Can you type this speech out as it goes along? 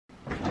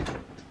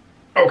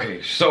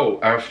Okay,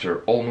 so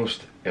after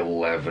almost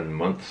 11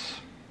 months,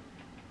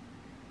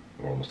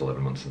 or almost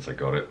 11 months since I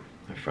got it,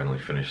 I finally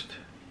finished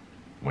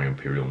my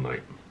Imperial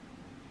Knight.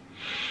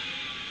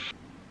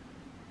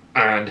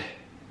 And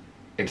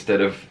instead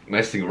of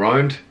messing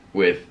around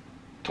with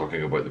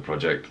talking about the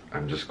project,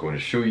 I'm just going to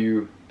show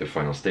you the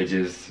final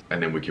stages,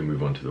 and then we can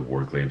move on to the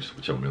war glaives,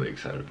 which I'm really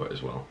excited about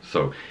as well.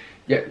 So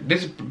yeah,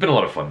 this has been a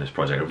lot of fun, this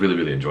project. I've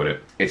really enjoyed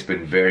it. It's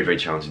been very, very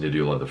challenging to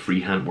do a lot of the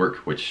freehand work,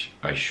 which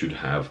I should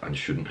have and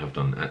shouldn't have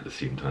done at the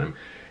same time.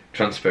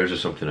 Transfers are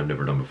something I've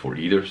never done before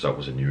either, so that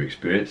was a new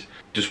experience.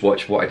 Just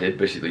watch what I did,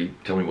 basically.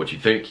 Tell me what you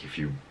think. If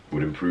you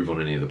would improve on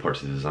any of the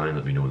parts of the design,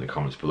 let me know in the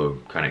comments below.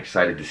 Kind of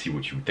excited to see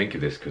what you would think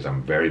of this, because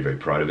I'm very, very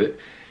proud of it.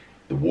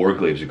 The war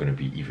glaives are going to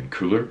be even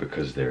cooler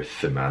because they're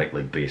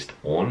thematically based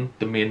on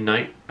the main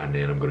knight, and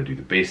then I'm going to do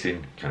the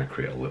basing, kind of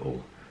create a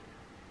little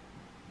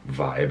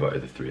vibe out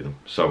of the three of them.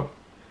 So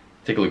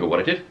take a look at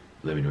what I did,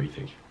 let me know what you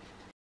think.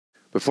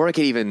 Before I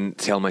could even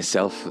tell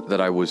myself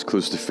that I was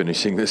close to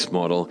finishing this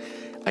model,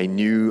 I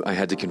knew I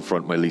had to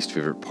confront my least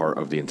favorite part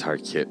of the entire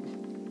kit.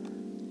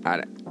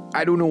 And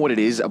I don't know what it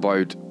is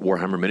about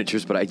Warhammer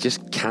miniatures, but I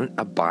just can't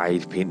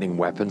abide painting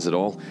weapons at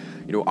all.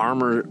 You know,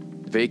 armor,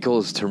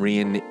 vehicles,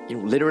 terrain, you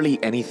know,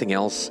 literally anything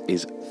else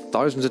is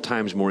thousands of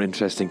times more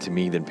interesting to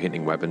me than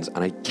painting weapons,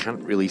 and I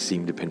can't really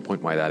seem to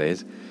pinpoint why that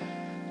is.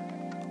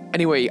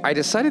 Anyway, I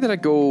decided that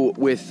I'd go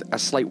with a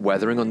slight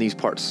weathering on these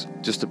parts,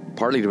 just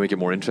partly to make it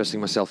more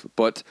interesting myself,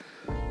 but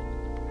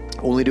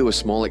only to a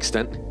small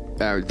extent.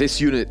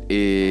 This unit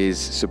is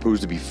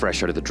supposed to be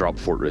fresh out of the drop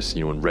fortress,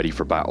 you know, and ready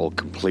for battle,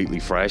 completely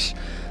fresh.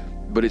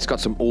 But it's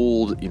got some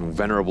old, you know,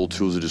 venerable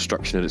tools of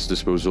destruction at its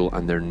disposal,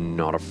 and they're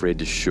not afraid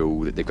to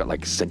show that they've got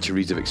like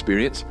centuries of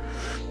experience.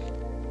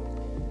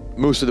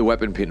 Most of the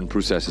weapon painting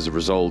process as a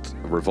result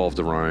revolved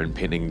around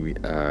painting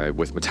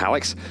with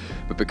metallics,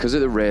 but because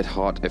of the red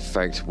hot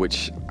effect,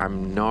 which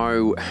I'm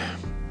now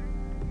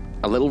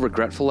a little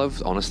regretful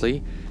of,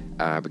 honestly,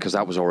 because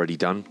that was already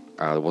done.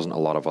 There wasn't a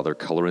lot of other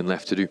colouring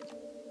left to do.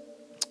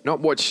 Not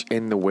much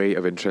in the way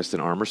of interest in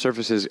armor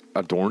surfaces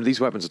adorned these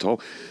weapons at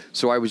all,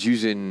 so I was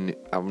using,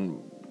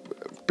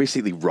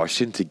 basically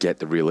rushing to get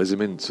the realism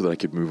in so that I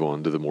could move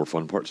on to the more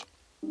fun parts.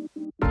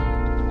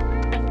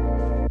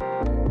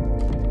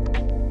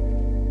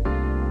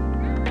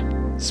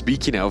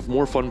 Speaking of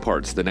more fun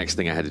parts, the next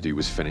thing I had to do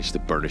was finish the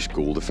burnished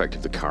gold effect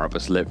of the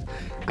carapace lip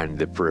and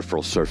the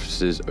peripheral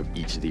surfaces of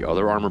each of the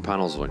other armor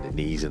panels, on the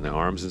knees and the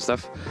arms and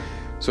stuff.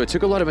 So I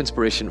took a lot of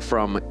inspiration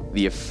from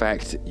the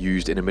effect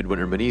used in a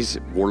Midwinter Minis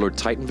Warlord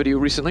Titan video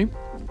recently.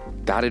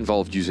 That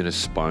involved using a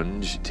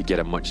sponge to get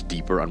a much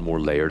deeper and more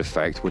layered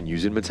effect when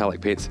using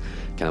metallic paints.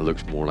 Kind of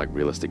looks more like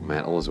realistic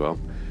metal as well.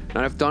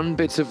 Now, I've done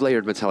bits of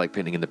layered metallic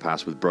painting in the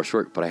past with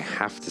brushwork, but I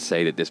have to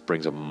say that this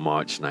brings a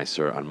much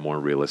nicer and more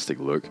realistic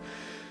look.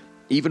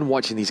 Even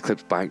watching these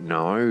clips back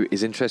now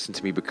is interesting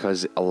to me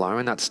because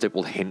allowing that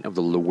stippled hint of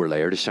the lower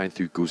layer to shine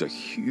through goes a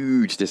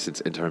huge distance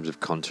in terms of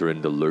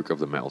contouring the look of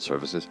the metal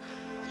surfaces.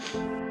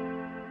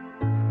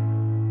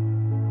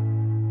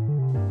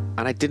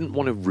 And I didn't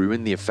want to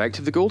ruin the effect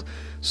of the gold,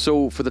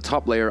 so for the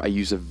top layer I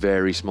used a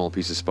very small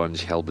piece of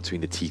sponge held between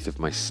the teeth of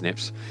my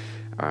snips.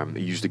 I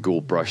used a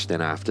gold brush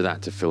then after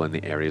that to fill in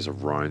the areas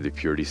around the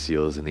purity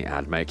seals and the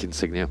AdMech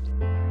insignia.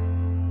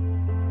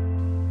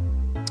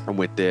 And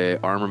with the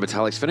armor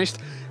metallics finished,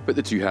 put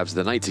the two halves of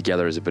the knight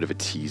together as a bit of a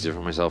teaser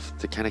for myself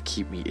to kind of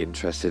keep me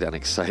interested and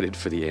excited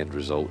for the end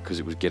result, because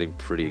it was getting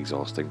pretty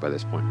exhausting by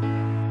this point.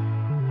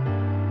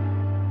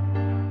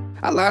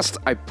 At last,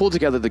 I pulled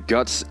together the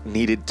guts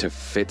needed to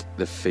fit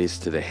the face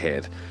to the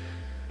head.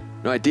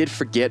 Now, I did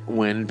forget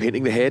when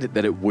painting the head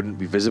that it wouldn't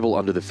be visible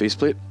under the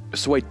faceplate,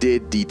 so I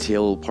did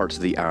detail parts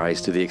of the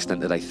eyes to the extent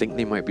that I think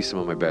they might be some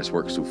of my best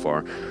work so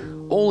far,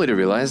 only to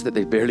realise that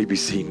they'd barely be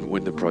seen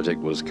when the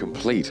project was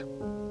complete.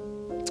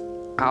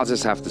 I'll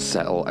just have to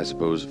settle, I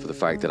suppose, for the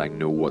fact that I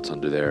know what's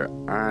under there,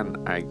 and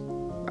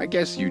I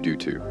guess you do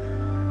too.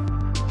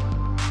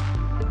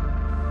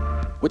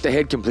 With the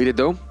head completed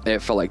though, it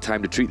felt like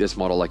time to treat this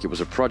model like it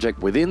was a project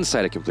within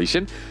sight of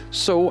completion,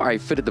 so I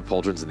fitted the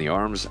pauldrons in the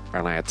arms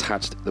and I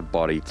attached the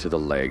body to the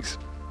legs.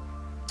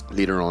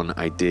 Later on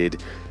I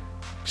did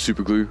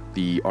superglue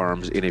the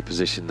arms in a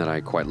position that I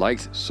quite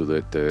liked so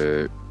that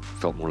it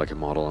felt more like a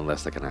model and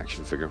less like an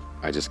action figure.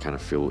 I just kind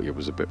of feel it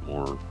was a bit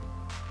more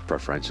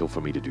preferential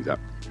for me to do that.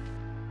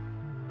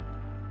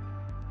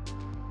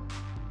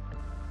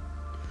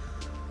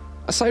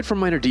 Aside from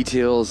minor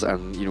details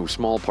and, you know,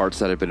 small parts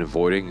that I've been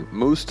avoiding,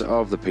 most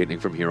of the painting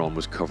from here on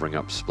was covering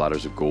up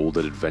splatters of gold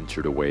that had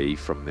ventured away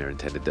from their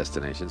intended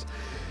destinations.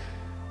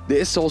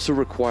 This also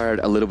required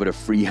a little bit of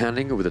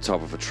freehanding over the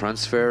top of a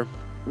transfer,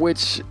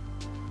 which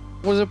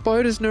was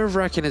about as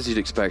nerve-wracking as you'd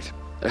expect.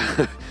 But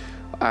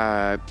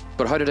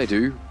how did I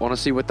do,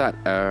 honestly, with that?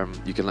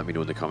 You can let me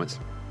know in the comments.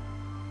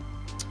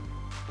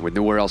 With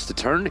nowhere else to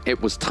turn,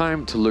 it was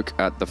time to look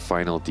at the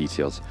final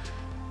details.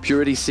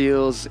 Purity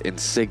seals,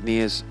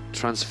 insignias,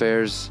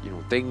 transfers, you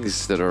know,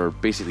 things that are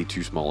basically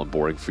too small and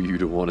boring for you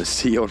to want to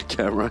see on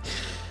camera.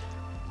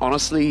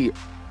 Honestly,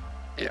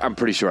 I'm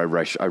pretty sure I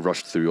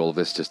rushed through all of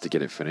this just to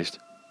get it finished.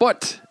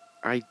 But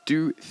I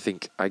do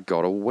think I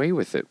got away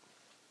with it.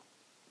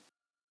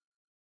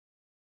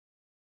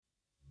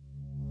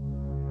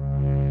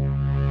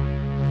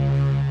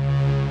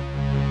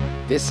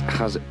 This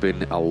has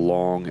been a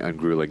long and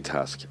grueling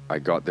task. I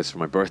got this for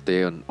my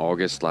birthday in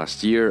August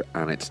last year,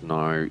 and it's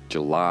now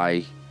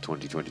July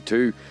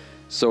 2022.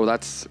 So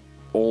that's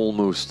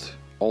almost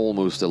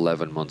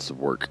 11 months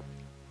of work.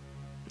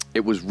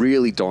 It was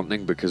really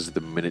daunting because the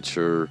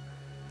miniature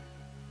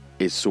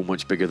is so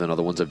much bigger than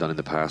other ones I've done in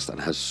the past and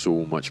has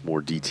so much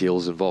more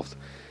details involved.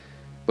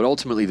 But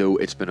ultimately though,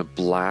 it's been a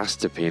blast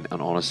to paint,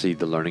 and honestly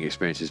the learning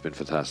experience has been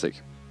fantastic.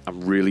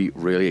 I'm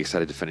really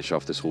excited to finish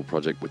off this whole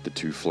project with the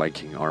 2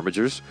 flanking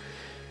armatures,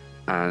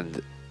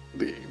 and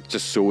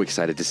just so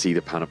excited to see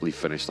the panoply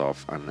finished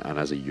off and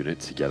as a unit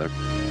together.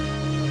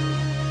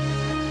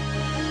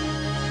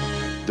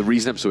 The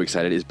reason I'm so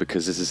excited is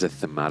because this is a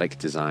thematic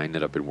design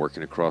that I've been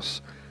working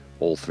across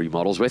all 3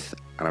 models with,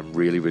 and I'm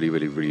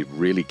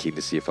really keen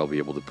to see if I'll be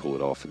able to pull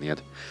it off in the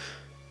end.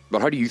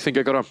 But how do you think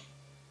I got on?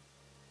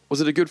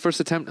 Was it a good first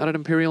attempt at an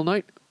Imperial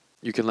Knight?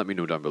 You can let me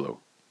know down below.